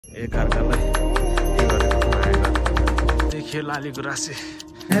एकअर्कालाई के गरेको माया गर्नु देखियो लालीको राशि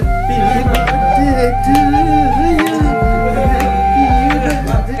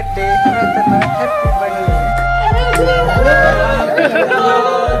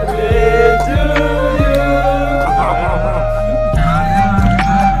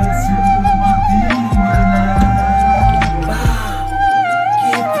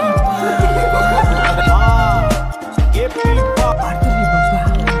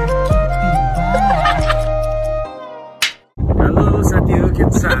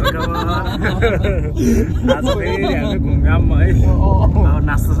आज फेरि हामी घुमघाममा है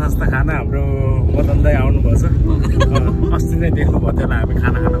नास्ता सास्ता खाना हाम्रो मदन दाइ आउनुभएको छ अस्ति नै देख्नुभयो त्यसलाई हामी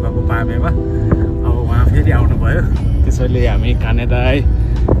खाना खान गएको पामेमा अब उहाँ फेरि आउनुभयो त्यसैले हामी काने दाइ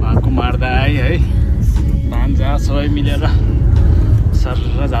कुमार दाइ है भान्जा सबै मिलेर सर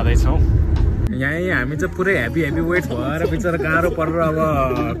जाँदैछौँ यहीँ हामी चाहिँ पुरै हेभी वेट भएर बिचरा गाह्रो परेर अब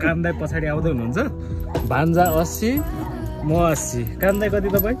कान दाइ पछाडि आउँदै हुनुहुन्छ भान्जा 80 म 80 कान दाइ कति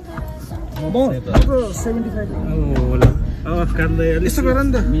तपाईँ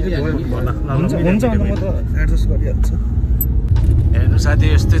हेर्नु साथी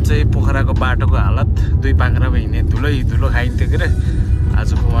यस्तै चाहिँ पोखराको बाटोको हालत दुई पाङ्ग्रामा हिँड्ने धुलो खाइन्थ्यो के अरे आज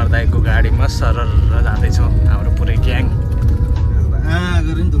कुमार दाईको गाडीमा सरर जाँदैछौँ हाम्रो पुरै ग्याङ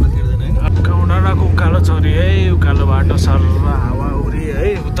काउडाँडाको उकालो छोरी है उकालो बाटो सर हावा उरी है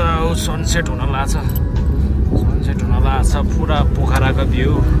उता सनसेट हुन लाग्छ पुरा पोखराको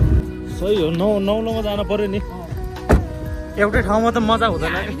भ्यू सही हो नौलोमा जानु पर्यो नि एउटै ठाउँमा त मजा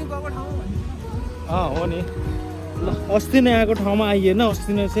हुँदैन हो नि ल अस्ति नै आएको ठाउँमा आइएन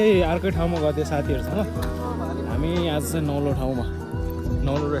अस्ति नै चाहिँ अर्कै ठाउँमा गएको साथीहरूसँग हामी आज चाहिँ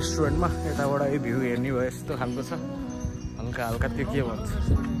नौलो रेस्टुरेन्टमा यताबाट यो भ्यू हेर्ने भयो यस्तो खालको छ हल्का त्यो के भन्छ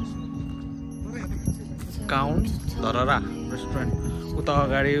काउन्ट धरहरा रेस्टुरेन्ट उता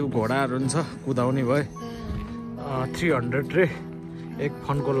अगाडि घोडाहरू पनि छ कुदाउने भयो 300 रे एक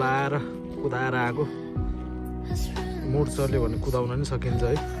फन्को लाएर कुदाएर आएको मुड चल्यो भने कुदाउन नि सकिन्छ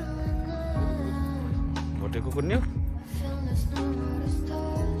है भोटेको कुन्ने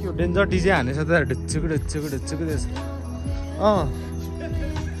यो डेन्जर डिजे हानेछ त ढिच्चुको देश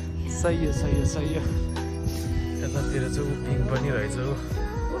सही हो यतातिर चाहिँ पिङ पनि रहेछ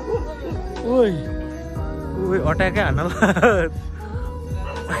ओइ अट्याकै हान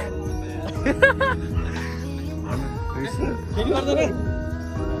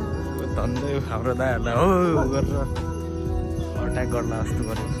धन्दै हाम्रो दाइहरूलाई हो गरेर अट्याक गर्न जस्तो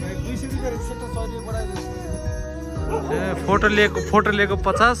गर्यो ए फोटो लिएको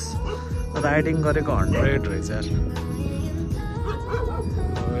 50 राइडिङ गरेको 100 रहेछ यार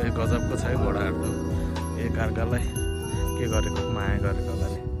गजबको छ है घोडाहरू एकअर्कालाई के गरेको माया गरेको होला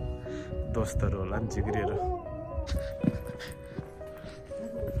नि दोस्तहरू होला नि जिग्रिएर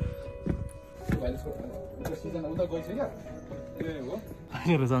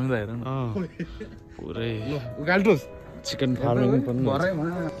पुरै चिकन फार्मिङ पनि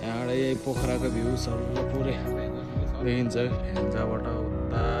यहाँबाट यही पोखराको भ्यू सब पुरै देखिन्छ यहाँबाट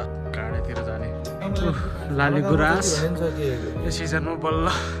उता काँडेतिर जाने लाली गुराँस यो सिजनमा बल्ल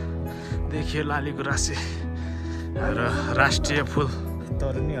देखियो लाली गुराँसे र राष्ट्रिय फुल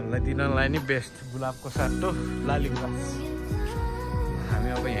तरुनीहरूलाई दिनलाई नि बेस्ट गुलाबको साटो लाली गुराँस हामी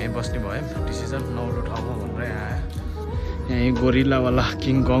अब यहीँ बस्ने भयौँ डिसिजन नौलो ठाउँमा भनेर यहाँ आयो यहीँ गोरिल्लावाला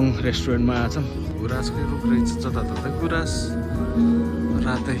किङकङ रेस्टुरेन्टमा आएछौँ गुराँसकै रुख रहेछ जताततै गुराँस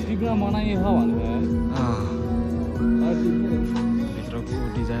रातै भित्रको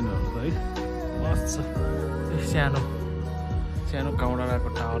डिजाइनहरू त है मस्त छ सानो काउडाँडाको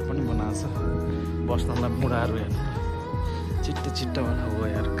टावर पनि बनाएको छ बस्नलाई बुढाहरू हेर्नु चिट्टा भएर हो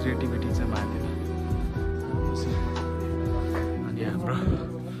यार क्रिएटिभिटी चाहिँ मानेन अनि हाम्रो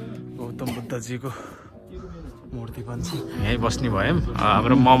गौतम बुद्धजीको मूर्ति पनि छ यहीँ बस्ने भयौँ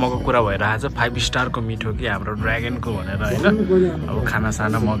हाम्रो मोमोको कुरा भइरहेको छ 5 स्टारको मिठो कि हाम्रो ड्रागनको भनेर होइन अब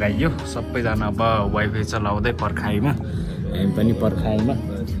खानासाना मगाइयो सबैजना अब वाइफाई चलाउँदै पर्खाइमा हामी पनि पर्खाइमा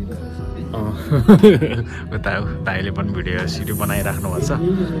उता दाइले पनि भिडियो बनाइराख्नु भएको छ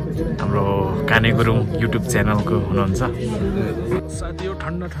हाम्रो काने गुरुङ युट्युब च्यानलको हुनुहुन्छ साथी यो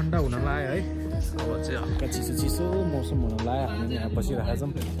ठन्डा हुन लाग्यो है अब चाहिँ हल्का चिसो मौसम हुन लाग्यो हामी यहाँ बसिरहेका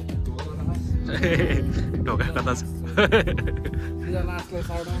छौँ ढोका कता छ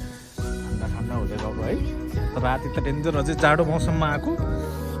ठन्डा हुँदै गएको है राति त डेन्जर अझै जाडो मौसममा आएको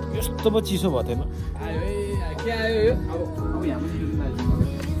यस्तो पो चिसो भएको थिएन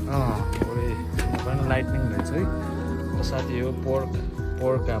लाइटनिङ रहेछ है साथी यो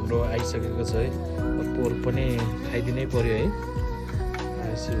पोर्क हाम्रो आइसकेको छ है पोर्क पनि खाइदिनै पर्यो है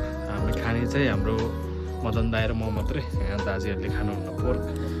हामी खाने चाहिँ हाम्रो मदन दाइ र म मात्रै यहाँ दाजुहरूले खानुहुन्न पोर्क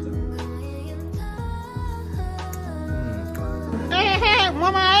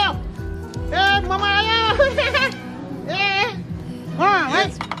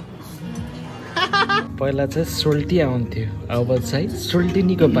पहिला चाहिँ सोल्टी आउँथ्यो, अब चाहिँ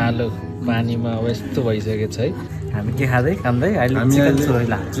सोल्टिनीको पालो पानीमा अब यस्तो भइसकेको छ है। हामी के खाँदै अहिले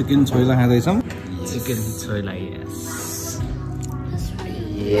चिकन छोइला खाँदैछौँ। चिकन छोइला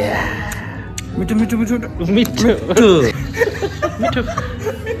मिठो मिठो मिठो मिठो मिठो।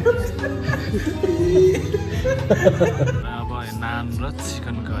 अब नान र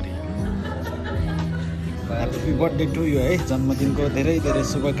chicken curry. Happy birthday to you है, जन्मदिनको धेरै धेरै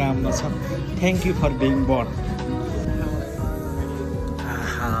शुभकामना छ। Thank you for being born.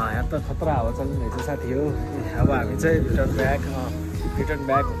 यहाँ त खतरा हावा चलिरहेछ साथी हो। अब हामी चाहिँ रिटर्न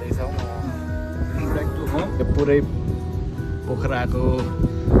ब्याक हुँदैछौँ। पुरै पोखराको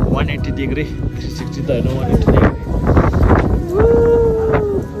 180 डिग्री 360 त होइन 180 डिग्री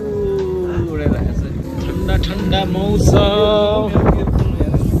उडिरहेको छ। ठन्डा ठन्डा मौसम।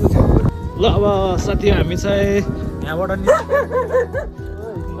 ल अब साथी हामी चाहिँ यहाँबाट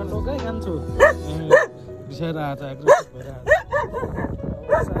टोकै खान्छु बिसाएर आएको छ एग्रेसिभ भइरहेको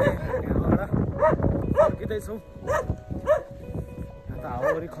फर्किँदैछौँ। त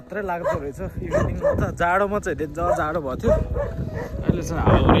हावाहुरी खत्रै लाग्दो रहेछ। इभिनिङमा त जाडोमा चाहिँ डेन्जर जाडो भएको थियो। अहिले चाहिँ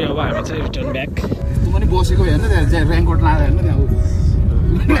हावाहुरी। अब हामी चाहिँ रिटर्न ब्याक। तँ पनि बसेको हेर्नु त्यहाँ रेनकोट लाएर हेर्नु त्यहाँ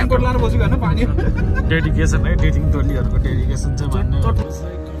रेनकोट लाएर बसेको हेर्नु पानी। डेडिकेसन है, डेटिङ टोलीहरूको डेडिकेसन चाहिँ मान्नु।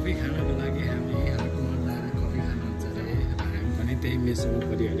 कफी खानको लागि हामी हाटमा लाएर कफी खानुहुन्छ अरे। हामी पनि त्यही मेसमा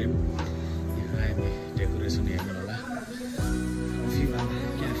परिहाल्यौँ। यहाँ आयो डेकोरेसन हेर्नु होला। कफीवाला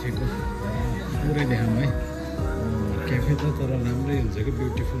क्याफेको पुरै देखाउँ है। क्याफे त तर राम्रै हुन्छ कि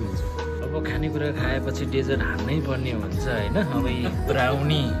ब्युटिफुल हुन्छ। अब खानेकुरा खाएपछि डेजर्ट हाल्नै पर्ने हुन्छ होइन। अब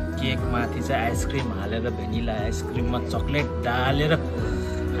ब्राउनी केकमाथि चाहिँ आइसक्रिम हालेर भेनिला आइसक्रिममा चक्लेट डालेर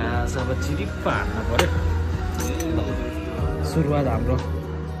अब चिरिप्प हाल्न पऱ्यो। सुरुवात हाम्रो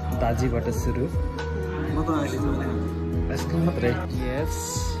दाजीबाट सुरु। आइसक्रिम मात्रै। यस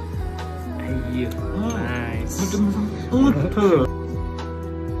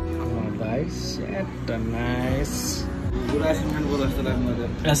नाइस।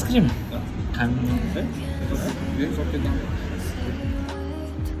 आइसक्रिम खानु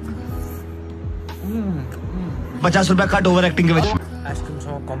 50 रुपया कट ओभर एक्टिङ के वजह।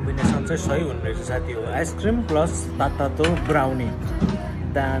 आइसक्रिमसँग कम्बिनेसन चाहिँ सही हुने रहेछ साथी हो। आइसक्रिम प्लस तातो ब्राउनी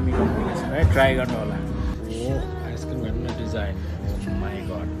दामी कम्बिनेसन है। ट्राई गर्नु होला। आइसक्रिम हेर्नु न design. My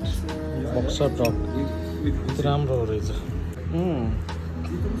God boxer top यति राम्रो रहेछ।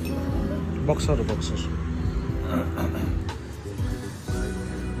 बक्सर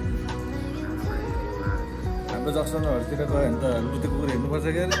हाम्रो जक्सनहरूतिर गयो भने त लुते कुकुर हेर्नुपर्छ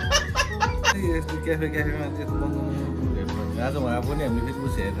क्या यस्तो क्याफेमा त्यस्तो बन्द हेर्नु। आज उहाँ पनि हामीले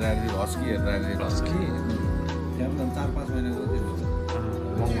फेसबुक हेरेर आएको हस्की हेरेर आएको। हस्की त्यहाँ पनि 4-5 महिनाको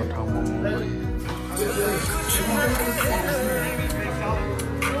महँगो ठाउँमा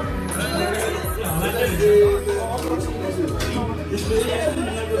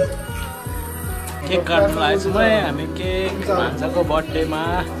केक काट्नु आएछु है हामी। केक भान्साको बर्थडेमा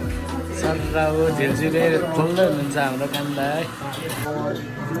सन्राउ झिलझिले फुल्दै हुनुहुन्छ हाम्रो कान्दा।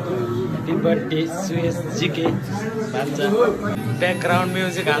 ह्याप्पी बर्थडे सुयस जिके भान्सा। ब्याकग्राउन्ड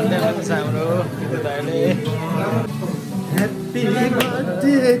म्युजिक हाल्दै हुनुहुन्छ हाम्रो दाइले। Happy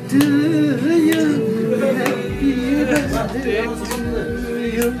birthday to you, happy birthday to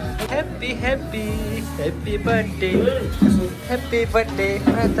you, happy happy happy birthday, happy birthday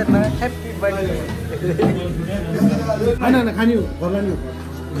प्रार्थना, ह्याप्पी बर्थडे। होइन खानी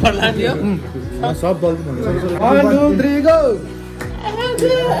गर्लान्थ्यो सब बल्छ 1 2 3 go.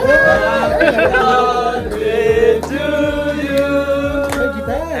 Happy birthday to you.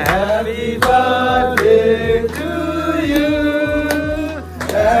 Happy birthday to you.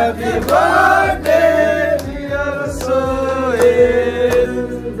 Happy birthday dear Sohail.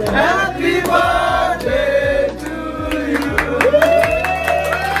 Happy birthday to you.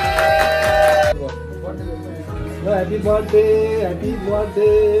 Happy birthday, happy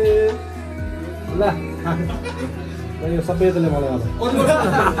birthday. La.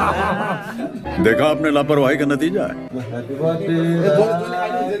 देखा आपने लापरवाही का नतीजा है। हैप्पी बर्थडे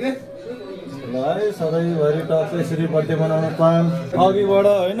सधैँभरि टक्क यसरी बर्थडे मनाउन पाऊँ अघिबाट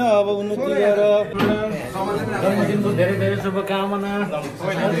होइन। अब उन्नति गरेर जन्मदिनको धेरै धेरै शुभकामना।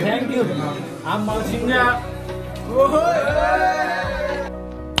 थ्याङ्क यू आमा सिङ्गा।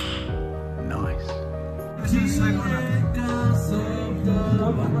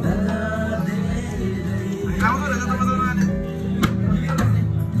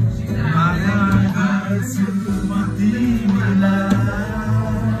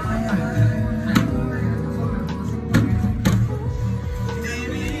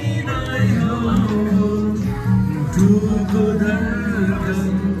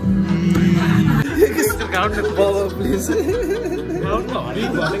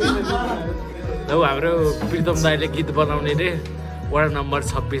 हाम्रो प्रितम दाइले गीत बनाउने रे वडा नम्बर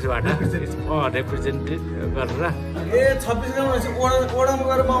 26 बाट रिप्रेजेन्टेटिभ गरेर 26 वडामा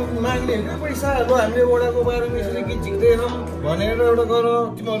गएर माग्ने पैसा हामीले वडाको बारेमा यसरी गीत झिक्दैनौँ भनेर एउटा गर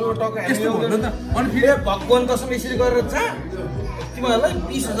तिमीहरू टक्क हामी अनि फेरि भगवान कसम यसरी गरेर जा तिमीहरूलाई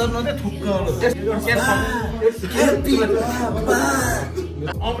 20,000 मात्रै ठुक्क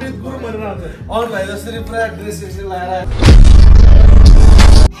अमृत गुरु भनेर अरू भाइ जसरी पुरा ड्रेस यसरी लगाएर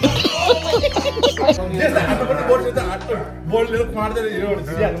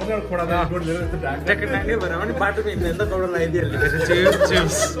बाटोमा हिँड्दैन त कपडा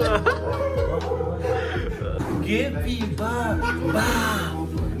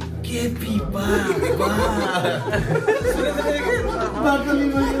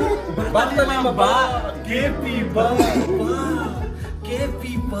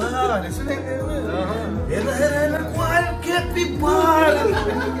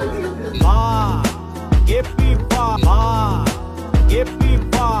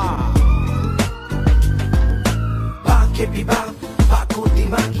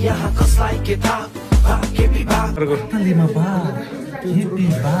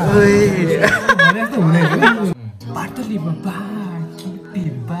बाटोलीमा